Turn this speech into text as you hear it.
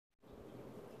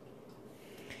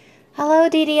Hello,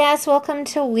 DDS. Welcome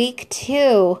to week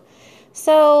 2.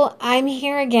 So, I'm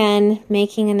here again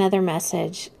making another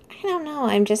message. I don't know.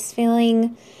 I'm just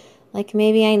feeling like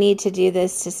maybe I need to do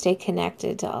this to stay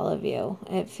connected to all of you.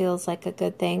 It feels like a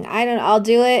good thing. I'll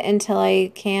do it until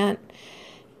I can't.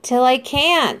 Till I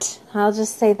can't. I'll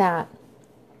just say that.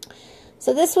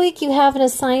 So, this week you have an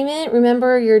assignment.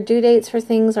 Remember, your due dates for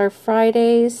things are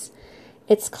Fridays.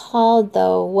 It's called the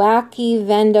Wacky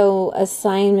Vendo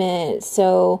assignment.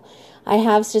 So I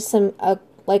have just a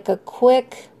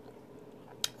quick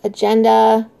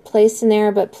agenda placed in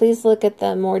there, but please look at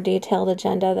the more detailed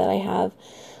agenda that I have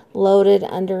loaded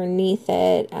underneath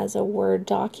it as a Word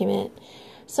document.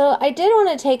 So I did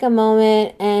want to take a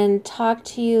moment and talk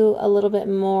to you a little bit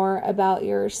more about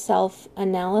your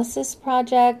self-analysis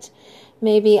project.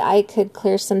 Maybe I could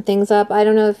clear some things up. I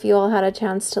don't know if you all had a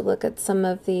chance to look at some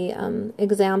of the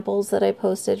examples that I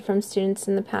posted from students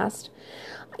in the past.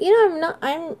 You know,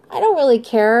 I don't really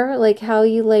care like how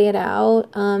you lay it out.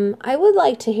 I would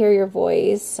like to hear your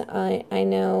voice. I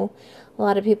know a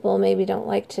lot of people maybe don't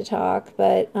like to talk,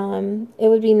 but it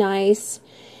would be nice.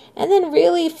 And then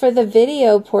really for the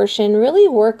video portion, really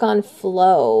work on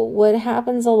flow. What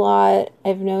happens a lot,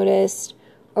 I've noticed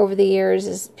over the years,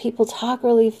 is people talk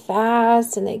really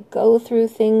fast and they go through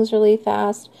things really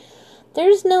fast.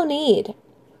 There's no need.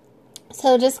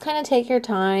 So just kind of take your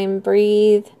time,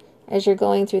 breathe as you're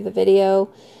going through the video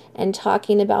and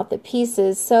talking about the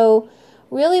pieces. So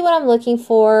really what I'm looking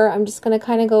for, I'm just going to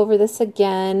kind of go over this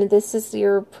again. This is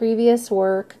your previous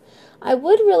work. I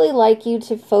would really like you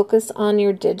to focus on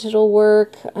your digital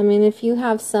work. I mean, if you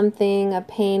have something, a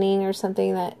painting or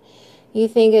something that you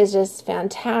think is just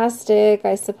fantastic,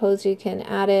 I suppose you can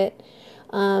add it,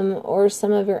 or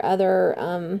some of your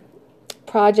other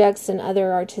projects and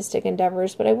other artistic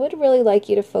endeavors, but I would really like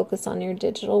you to focus on your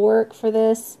digital work for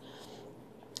this.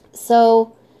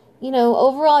 So, you know,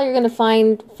 overall you're going to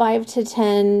find 5 to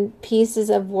 10 pieces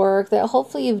of work that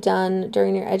hopefully you've done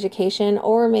during your education,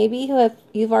 or maybe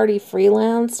you've already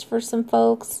freelanced for some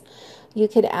folks. You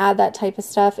could add that type of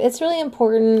stuff. It's really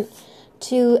important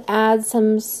to add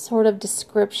some sort of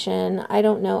description. I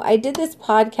don't know. I did this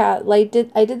podcast,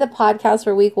 I did the podcast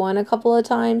for week 1 a couple of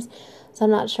times, so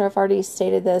I'm not sure if I already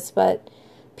stated this, but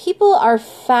people are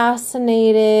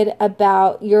fascinated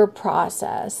about your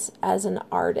process as an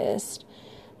artist.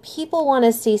 People want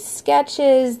to see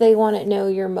sketches. They want to know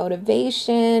your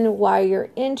motivation, why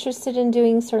you're interested in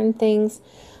doing certain things.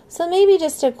 So maybe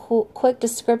just a quick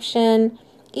description,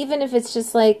 even if it's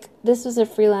just like, this was a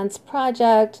freelance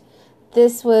project.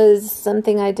 This was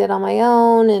something I did on my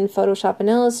own in Photoshop and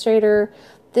Illustrator.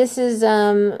 This is,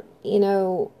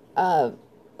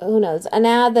 who knows, an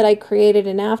ad that I created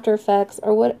in After Effects,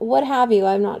 or what have you.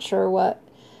 I'm not sure what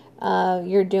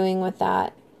you're doing with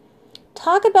that.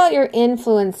 Talk about your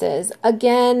influences.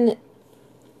 Again,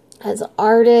 as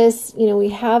artists, you know, we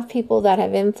have people that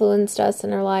have influenced us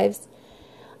in our lives.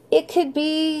 It could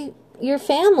be your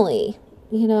family,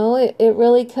 you know, it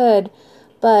really could.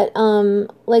 But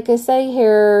like I say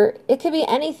here, it could be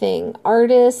anything.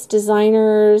 Artists,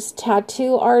 designers,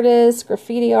 tattoo artists,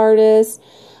 graffiti artists,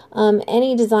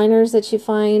 any designers that you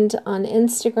find on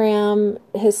Instagram,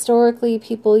 historically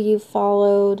people you've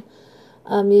followed,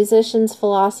 musicians,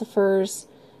 philosophers.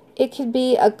 It could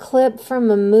be a clip from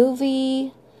a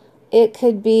movie. It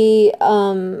could be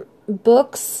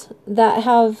books that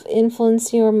have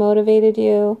influenced you or motivated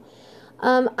you.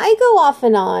 I go off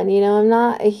and on, you know, I'm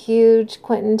not a huge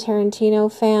Quentin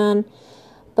Tarantino fan,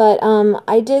 but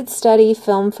I did study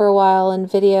film for a while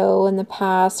and video in the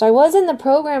past. I was in the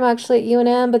program actually at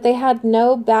UNM, but they had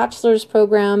no bachelor's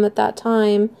program at that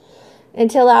time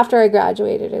until after I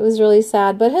graduated. It was really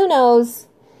sad, but who knows?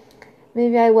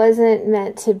 Maybe I wasn't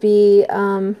meant to be,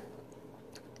 an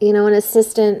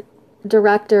assistant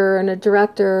director and a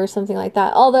director or something like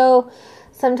that. Although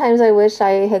sometimes I wish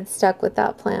I had stuck with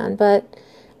that plan. But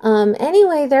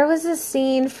anyway, there was a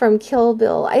scene from Kill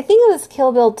Bill. I think it was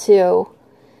Kill Bill 2.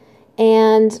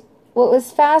 And what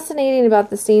was fascinating about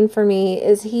the scene for me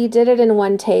is he did it in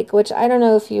one take, which I don't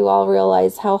know if you all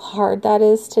realize how hard that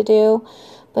is to do,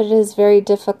 but it is very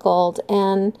difficult.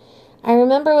 And I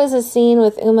remember it was a scene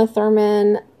with Uma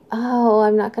Thurman. Oh,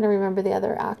 I'm not going to remember the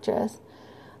other actress.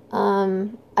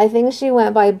 I think she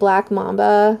went by Black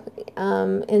Mamba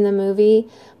in the movie,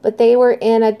 but they were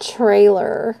in a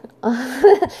trailer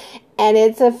and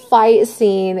it's a fight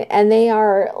scene and they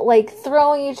are like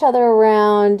throwing each other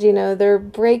around, you know, they're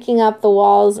breaking up the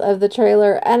walls of the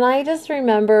trailer. And I just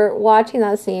remember watching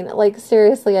that scene like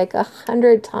seriously like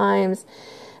 100 times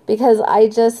because I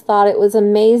just thought it was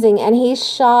amazing. And he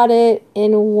shot it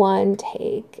in one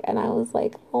take. And I was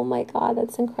like, oh my God,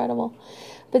 that's incredible.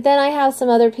 But then I have some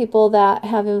other people that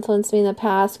have influenced me in the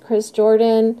past. Chris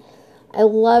Jordan, I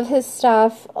love his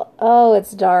stuff. Oh,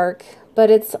 it's dark,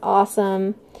 but it's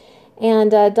awesome.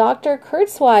 And Dr.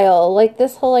 Kurzweil, like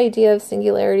this whole idea of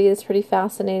singularity is pretty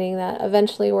fascinating, that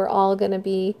eventually we're all going to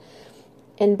be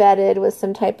embedded with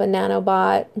some type of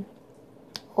nanobot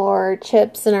or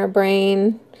chips in our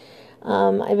brain.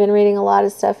 I've been reading a lot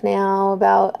of stuff now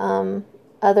about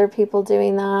other people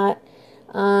doing that.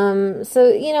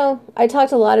 So, I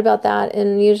talked a lot about that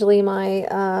in usually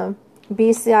my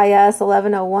BCIS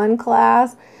 1101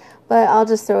 class, but I'll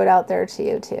just throw it out there to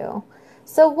you too.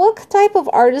 So what type of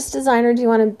artist designer do you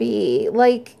want to be?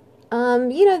 Like,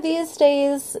 these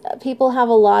days people have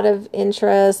a lot of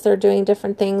interests. They're doing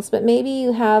different things, but maybe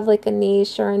you have like a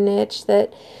niche or a niche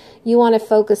that you want to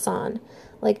focus on.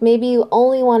 Like maybe you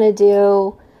only want to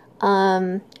do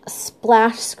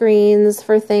splash screens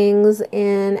for things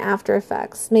in After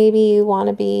Effects. Maybe you want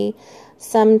to be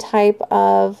some type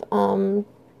of, I'm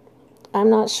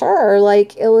not sure,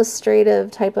 like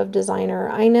illustrative type of designer.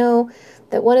 I know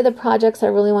that one of the projects I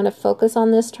really want to focus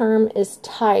on this term is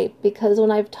type, because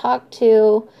when I've talked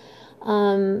to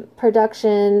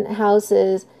production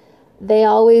houses, they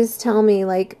always tell me,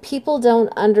 like, people don't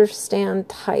understand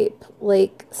type.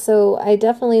 Like, so I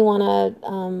definitely want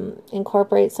to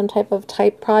incorporate some type of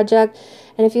type project.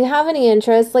 And if you have any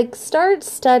interest, like, start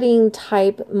studying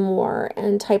type more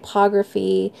and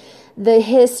typography, the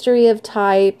history of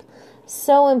type.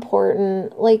 So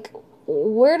important. Like,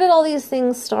 where did all these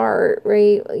things start,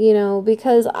 right?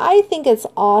 Because I think it's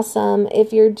awesome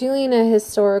if you're doing a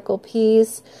historical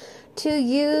piece to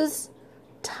use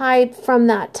type from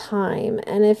that time.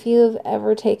 And if you've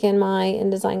ever taken my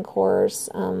InDesign course,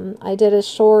 I did a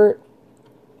short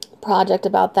project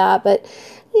about that, but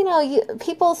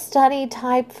people study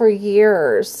type for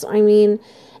years.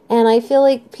 And I feel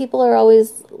like people are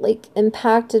always like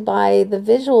impacted by the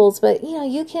visuals, but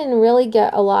you can really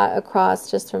get a lot across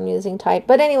just from using type.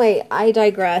 But anyway, I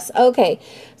digress. Okay,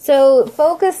 so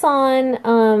focus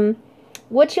on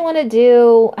what you want to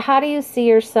do. How do you see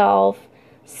yourself?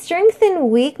 Strengths and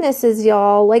weaknesses,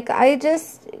 y'all. Like,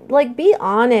 be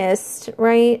honest,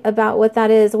 right, about what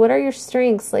that is. What are your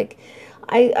strengths? Like,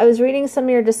 I was reading some of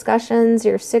your discussions,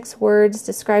 your 6 words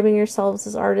describing yourselves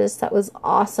as artists. That was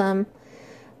awesome.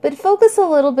 But focus a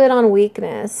little bit on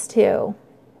weakness, too.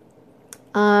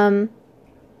 Like,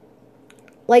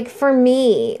 for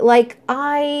me, like,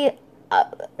 I'm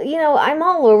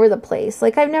all over the place.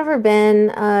 Like, I've never been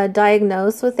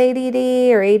diagnosed with ADD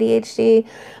or ADHD,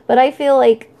 but I feel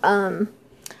like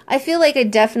I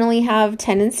definitely have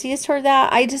tendencies toward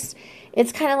that.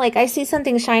 It's kind of like I see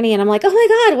something shiny and I'm like, oh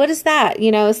my God, what is that?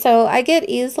 So I get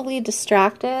easily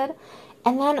distracted,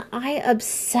 and then I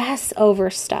obsess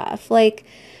over stuff. Like,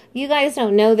 you guys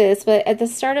don't know this, but at the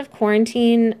start of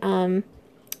quarantine,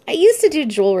 I used to do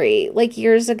jewelry like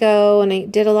years ago, and I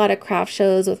did a lot of craft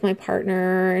shows with my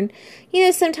partner, and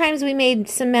sometimes we made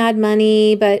some mad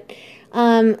money, but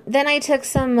then I took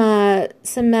some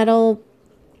metal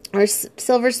or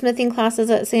silversmithing classes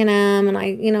at C&M, and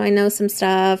I know some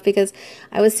stuff because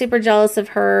I was super jealous of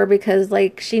her because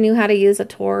like she knew how to use a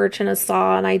torch and a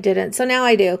saw and I didn't. So now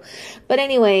I do. But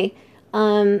anyway,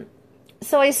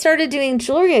 so I started doing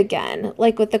jewelry again,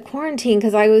 like with the quarantine,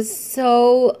 because I was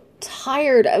so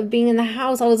tired of being in the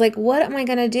house. I was like, what am I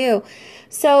going to do?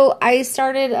 So I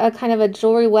started a kind of a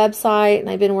jewelry website, and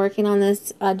I've been working on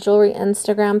this jewelry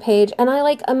Instagram page, and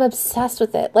I'm obsessed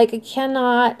with it. Like, I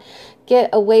cannot get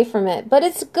away from it. But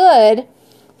it's good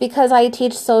because I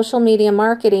teach social media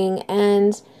marketing,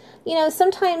 and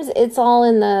sometimes it's all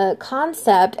in the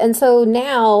concept. And so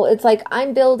now it's like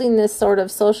I'm building this sort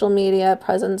of social media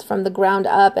presence from the ground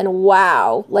up, and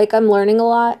wow, like I'm learning a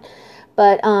lot.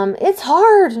 But it's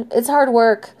hard. It's hard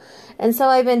work. And so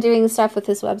I've been doing stuff with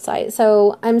this website.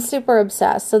 So I'm super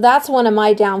obsessed. So that's one of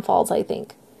my downfalls, I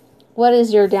think. What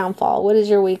is your downfall? What is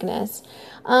your weakness?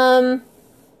 How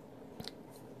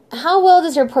well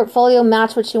does your portfolio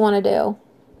match what you want to do?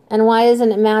 And why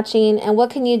isn't it matching? And what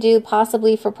can you do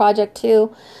possibly for project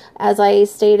 2, as I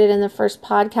stated in the first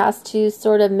podcast, to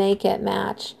sort of make it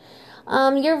match?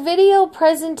 Your video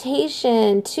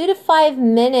presentation, 2 to 5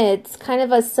 minutes, kind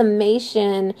of a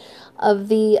summation of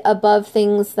the above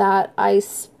things that I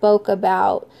spoke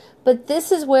about. But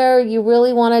this is where you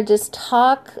really want to just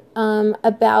talk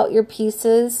about your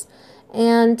pieces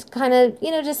and kind of,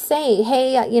 just say,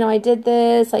 hey, I did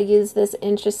this. I used this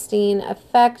interesting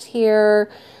effect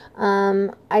here.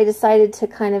 I decided to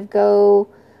kind of go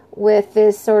with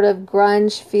this sort of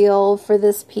grunge feel for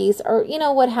this piece, or,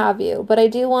 what have you. But I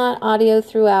do want audio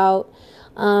throughout.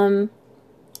 And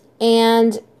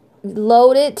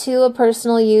load it to a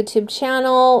personal YouTube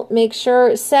channel. Make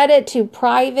sure, set it to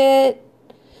private,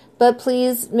 but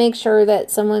please make sure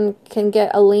that someone can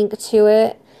get a link to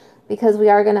it, because we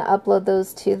are going to upload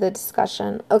those to the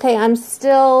discussion. Okay, I'm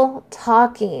still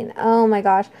talking. Oh my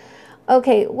gosh.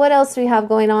 Okay, what else do we have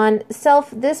going on?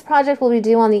 This project will be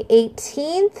due on the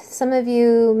 18th. Some of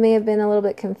you may have been a little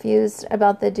bit confused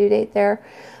about the due date there,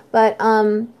 but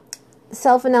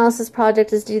self-analysis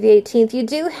project is due the 18th. You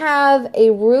do have a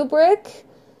rubric,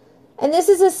 and this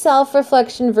is a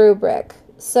self-reflection rubric.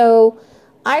 So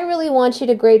I really want you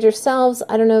to grade yourselves.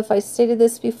 I don't know if I stated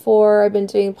this before. I've been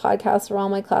doing podcasts for all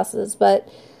my classes, but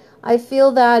I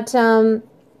feel that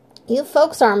you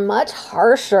folks are much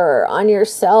harsher on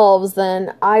yourselves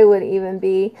than I would even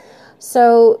be.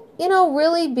 So,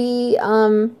 really be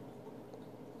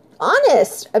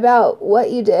honest about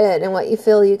what you did and what you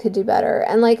feel you could do better.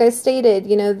 And like I stated,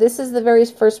 this is the very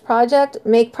first project.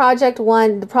 Make project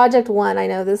one, I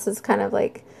know this is kind of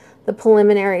like the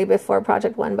preliminary before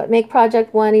project one, but make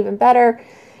project one even better,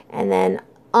 and then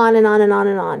on and on and on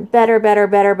and on. Better, better,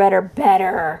 better, better,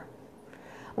 better.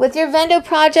 With your Vendo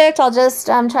project, I'll just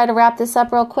try to wrap this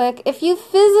up real quick. If you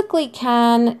physically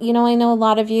can, I know a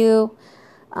lot of you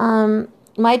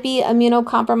might be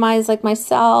immunocompromised like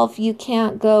myself. You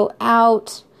can't go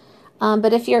out.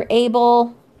 But if you're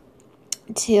able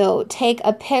to take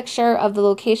a picture of the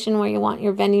location where you want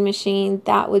your vending machine,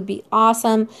 that would be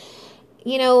awesome.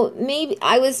 Maybe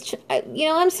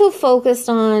I'm so focused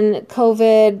on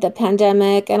COVID, the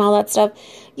pandemic, and all that stuff.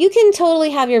 You can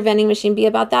totally have your vending machine be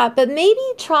about that, but maybe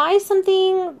try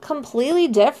something completely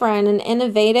different and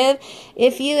innovative.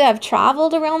 If you have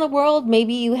traveled around the world,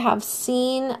 maybe you have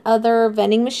seen other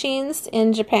vending machines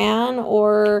in Japan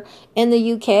or in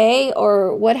the UK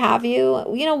or what have you.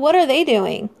 What are they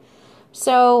doing?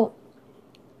 So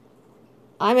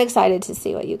I'm excited to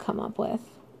see what you come up with.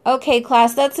 Okay,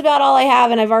 class, that's about all I have,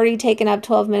 and I've already taken up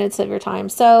 12 minutes of your time.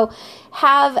 So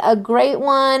have a great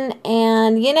one,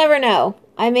 and you never know.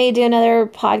 I may do another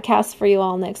podcast for you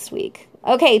all next week.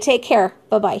 Okay, take care.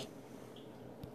 Bye-bye.